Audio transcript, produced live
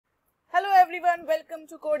everyone, welcome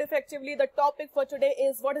to Code Effectively. The topic for today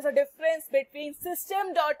is what is the difference between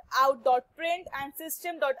System.out.print and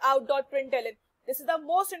System.out.println. This is the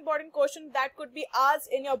most important question that could be asked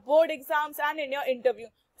in your board exams and in your interview.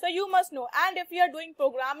 So you must know, and if you are doing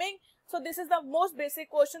programming, so this is the most basic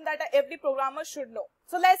question that every programmer should know.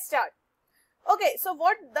 So let's start. Okay, so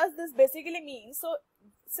what does this basically mean? So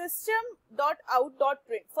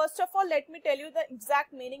System.out.print. First of all, let me tell you the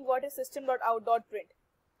exact meaning what is System.out.print.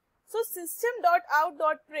 So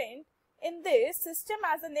System.out.print, in this, system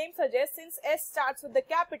as the name suggests, since S starts with the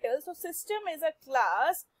capital, so system is a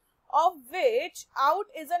class of which out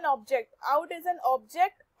is an object. Out is an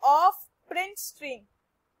object of print stream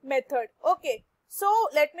method. Okay, so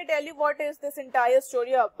let me tell you what is this entire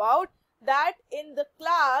story about. That in the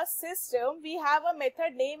class system, we have a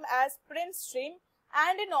method named as print stream,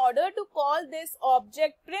 and in order to call this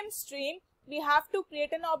object print stream, we have to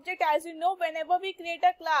create an object. As you know, whenever we create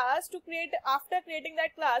a class, after creating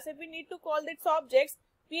that class, if we need to call its objects,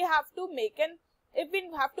 we have to make if we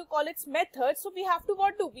have to call its method, so we have to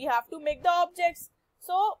what do? We have to make the objects.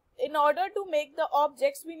 So in order to make the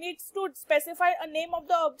objects, we need to specify a name of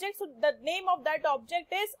the object. So the name of that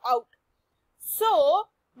object is out. So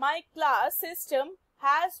my class system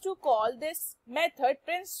has to call this method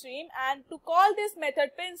print stream, and to call this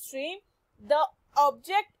method print stream, the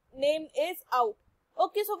object name is out.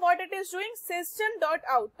 Okay, so what it is doing?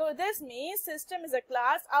 System.out. So this means system is a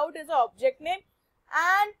class, out is an object name,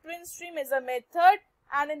 and print stream is a method,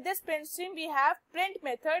 and in this print stream we have print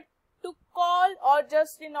method to call, or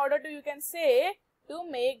just in order to, you can say, to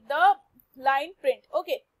make the line print.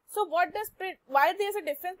 Okay, so what does print, why there is a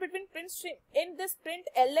difference between print stream in this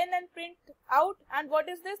println and print out, and what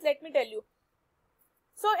is this? Let me tell you.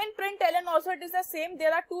 So in println also it is the same.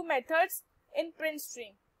 There are two methods in print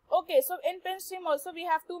stream. Okay, so in print stream also we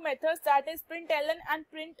have two methods, that is println and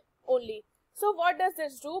print only. So what does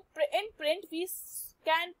this do? In print we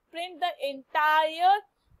can print the entire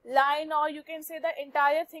line, or you can say the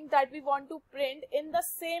entire thing that we want to print in the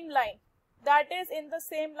same line. That is in the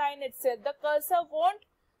same line itself. The cursor won't,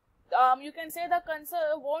 you can say the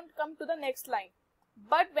cursor won't come to the next line.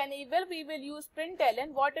 But whenever we will use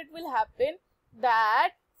println, what it will happen,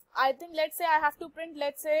 that I think, let's say I have to print,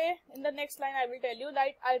 let's say in the next line I will tell you,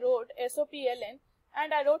 like I wrote SOPLN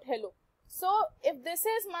and I wrote hello. So if this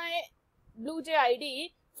is my BlueJ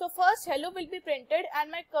IDE, so first hello will be printed,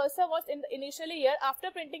 and my cursor was initially here.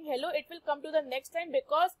 After printing hello, it will come to the next line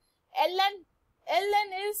because ln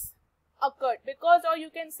is occurred, because, or you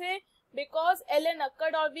can say because ln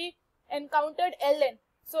occurred, or we encountered ln.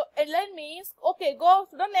 So ln means, okay, go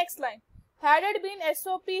to the next line. Had it been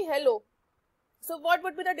SOP hello, so what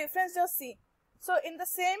would be the difference? Just see. So in the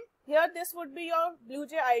same, here this would be your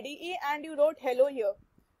BlueJ IDE and you wrote hello here.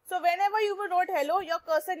 So whenever you will wrote hello, your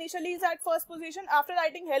cursor initially is at first position. After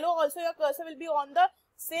writing hello also, your cursor will be on the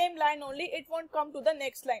same line only. It won't come to the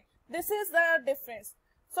next line. This is the difference.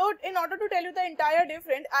 So in order to tell you the entire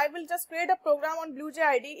difference, I will just create a program on BlueJ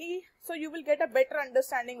IDE, so you will get a better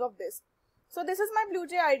understanding of this. So this is my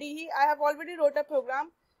BlueJ IDE. I have already wrote a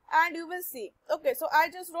program and you will see. Okay, so I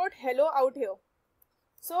just wrote hello out here.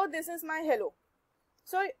 So this is my hello.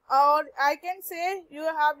 So or I can say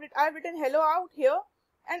I've written hello out here,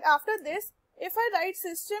 and after this, if I write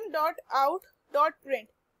System.out.print,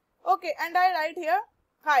 okay, and I write here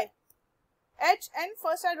hi, H, and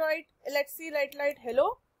first I write, let's see, write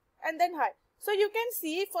hello and then hi. So you can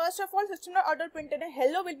see, first of all, System.out.print and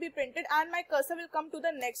hello will be printed, and my cursor will come to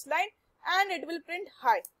the next line and it will print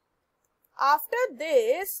hi. After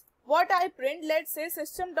this, what I print, let's say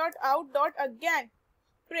System.out.again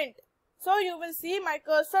print. So you will see my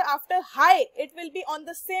cursor after hi, it will be on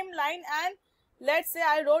the same line, and let's say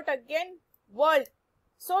I wrote again world.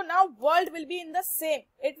 So now world will be in the same.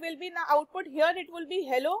 It will be now output here, it will be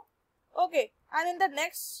hello. Okay, and in the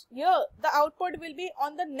next here, the output will be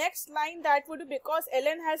on the next line. That would be because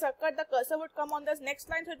ln has occurred, the cursor would come on this next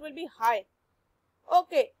line, so it will be hi.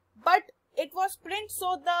 Okay, but it was print,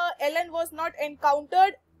 so the ln was not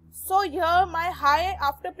encountered. So here my hi,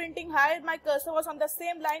 after printing hi, my cursor was on the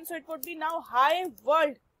same line, so it would be now hi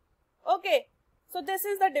world. Okay, so this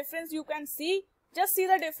is the difference you can see. Just see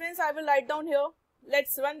the difference. I will write down here.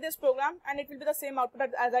 Let's run this program and it will be the same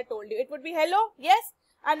output as I told you. It would be hello, yes,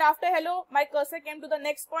 and after hello my cursor came to the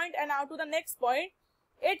next point, and now to the next point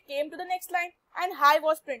it came to the next line, and hi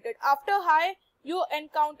was printed. After hi you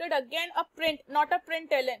encountered again a print, not a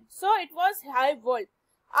println, so it was hi world.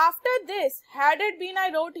 After this, had it been, I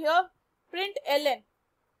wrote here println,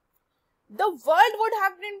 the world would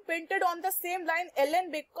have been printed on the same line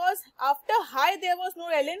ln, because after hi there was no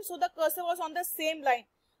ln, so the cursor was on the same line.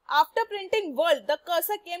 after printing world, the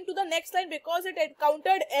cursor came to the next line because it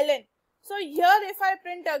encountered ln. So here if I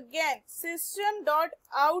print again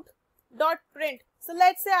System.out.print, so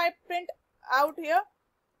let's say I print out here,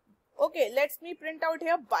 okay, let me print out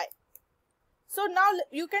here by. So now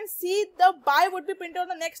you can see the by would be printed on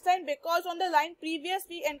the next line because on the line previous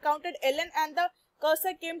we encountered ln and the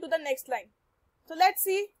cursor came to the next line. So let's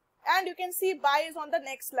see, and you can see by is on the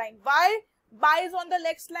next line. Why by is on the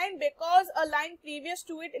next line? Because a line previous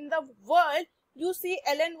to it in the world, you see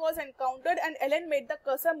ln was encountered and ln made the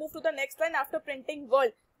cursor move to the next line after printing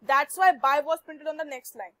world. That's why by was printed on the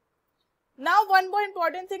next line. Now one more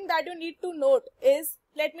important thing that you need to note is,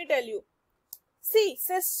 let me tell you. See,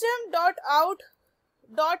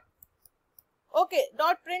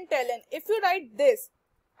 System.out.println, if you write this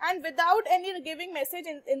and without any giving message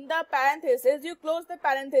in the parenthesis, you close the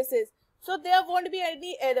parenthesis, so there won't be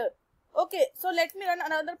any error. Okay, so let me run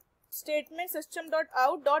another statement,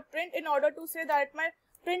 System.out.print, in order to say that my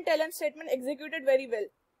println statement executed very well.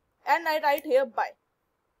 And I write here by.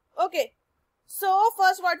 Okay, so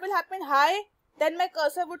first what will happen? Hi, then my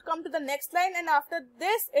cursor would come to the next line, and after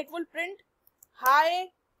this it will print hi,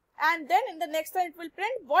 and then in the next line it will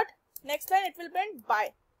print what? Next line it will print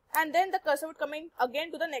by, and then the cursor would come in again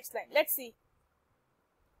to the next line. Let's see.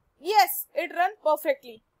 Yes, it ran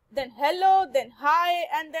perfectly. Then hello, then hi,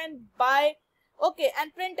 and then bye. Okay,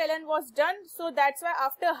 and println was done. So that's why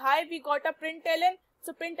after hi we got a println.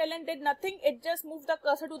 So println did nothing. It just moved the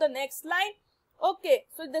cursor to the next line. Okay,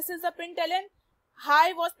 so this is the println.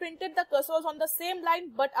 Hi was printed, the cursor was on the same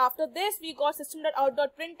line, but after this we got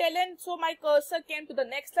System.out.println. So my cursor came to the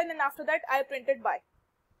next line, and after that I printed by.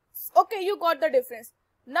 Okay, you got the difference.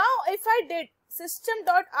 Now if I did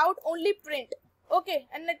System.out only print, okay,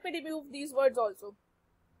 and let me remove these words also.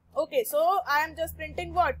 Okay, so I am just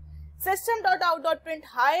printing what? System.out.print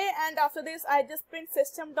hi, and after this I just print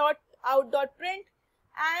System.out.print,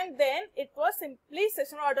 and then it was simply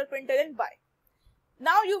System.out.println by.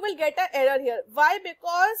 Now you will get an error here. Why?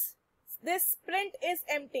 Because this print is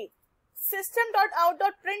empty.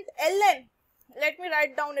 System.out.println. Let me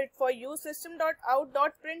write down it for you.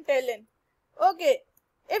 System.out.println. Okay.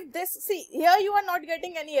 If this, see, here you are not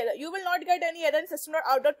getting any error. You will not get any error in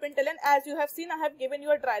System.out.println. As you have seen, I have given you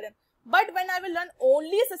a try run. But when I will run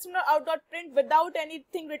only System.out.print without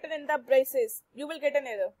anything written in the braces, you will get an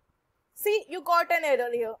error. See, you got an error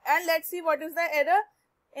here. And let's see what is the error.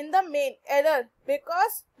 In the main error,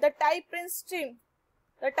 because the type print stream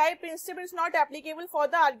is not applicable for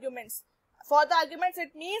the arguments. For the arguments,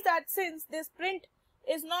 it means that since this print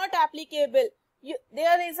is not applicable,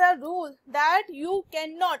 there is a rule that you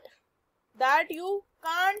can't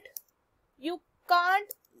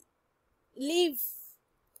leave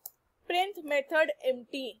print method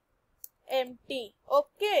empty.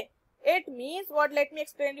 Okay, it means what? Let me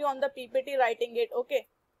explain you on the PPT writing it. Okay.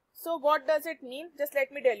 So what does it mean? Just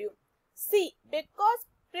let me tell you. See, because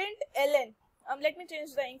println, let me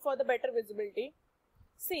change the ink for the better visibility.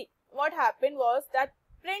 See, what happened was that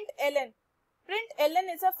println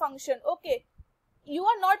is a function. Okay, you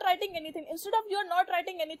are not writing anything. Instead of you are not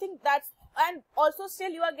writing anything, that's, and also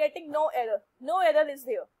still you are getting no error. No error is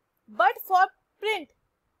there. But for print,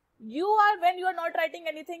 when you are not writing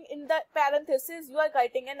anything in the parenthesis, you are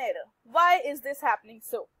writing an error. Why is this happening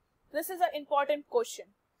so? This is an important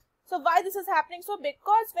question. So why this is happening? So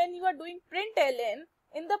because when you are doing println,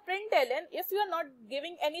 in the println, if you are not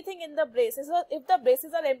giving anything in the braces, or if the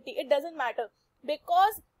braces are empty, it doesn't matter,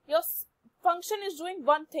 because your function is doing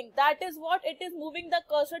one thing. That is what? It is moving the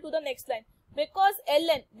cursor to the next line. Because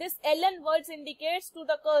ln, this ln words indicates to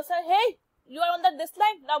the cursor, hey, you are on this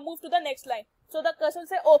line, now move to the next line. So the cursor will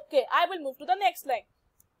say, okay, I will move to the next line.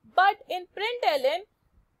 But in println,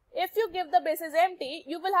 if you give the braces empty,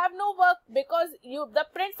 you will have no work, because the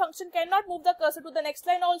print function cannot move the cursor to the next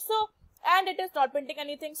line also, and it is not printing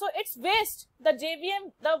anything. So it's waste. The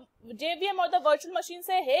JVM or the virtual machine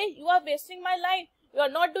say, hey, you are wasting my line. You are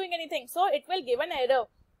not doing anything. So it will give an error.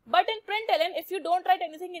 But in println, if you don't write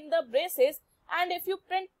anything in the braces, and if you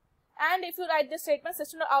write this statement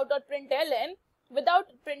System.out.println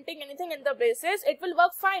without printing anything in the braces, it will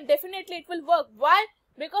work fine. Definitely it will work. Why?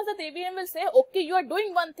 Because the JVM will say, okay, you are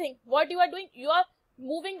doing one thing. What you are doing? You are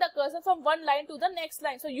moving the cursor from one line to the next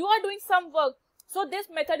line. So you are doing some work. So this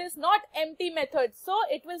method is not empty method. So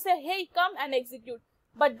it will say, hey, come and execute.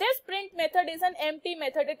 But this print method is an empty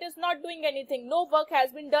method. It is not doing anything. No work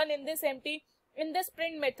has been done in this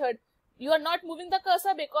print method. You are not moving the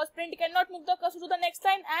cursor because print cannot move the cursor to the next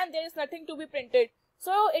line, and there is nothing to be printed.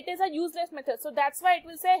 So it is a useless method. So that's why it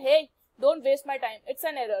will say, hey, don't waste my time. It's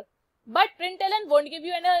an error. But println won't give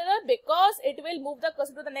you an error because it will move the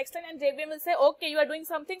cursor to the next line and JVM will say, okay, you are doing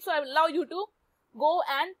something, so I will allow you to go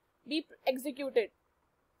and be executed.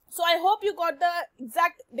 So I hope you got the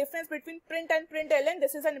exact difference between print and println.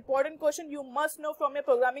 This is an important question you must know from your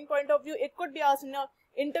programming point of view. It could be asked in your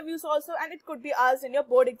interviews also, and it could be asked in your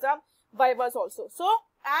board exam vivas also. So,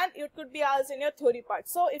 and it could be asked in your theory part.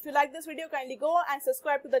 So if you like this video, kindly go and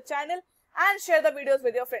subscribe to the channel and share the videos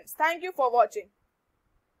with your friends. Thank you for watching.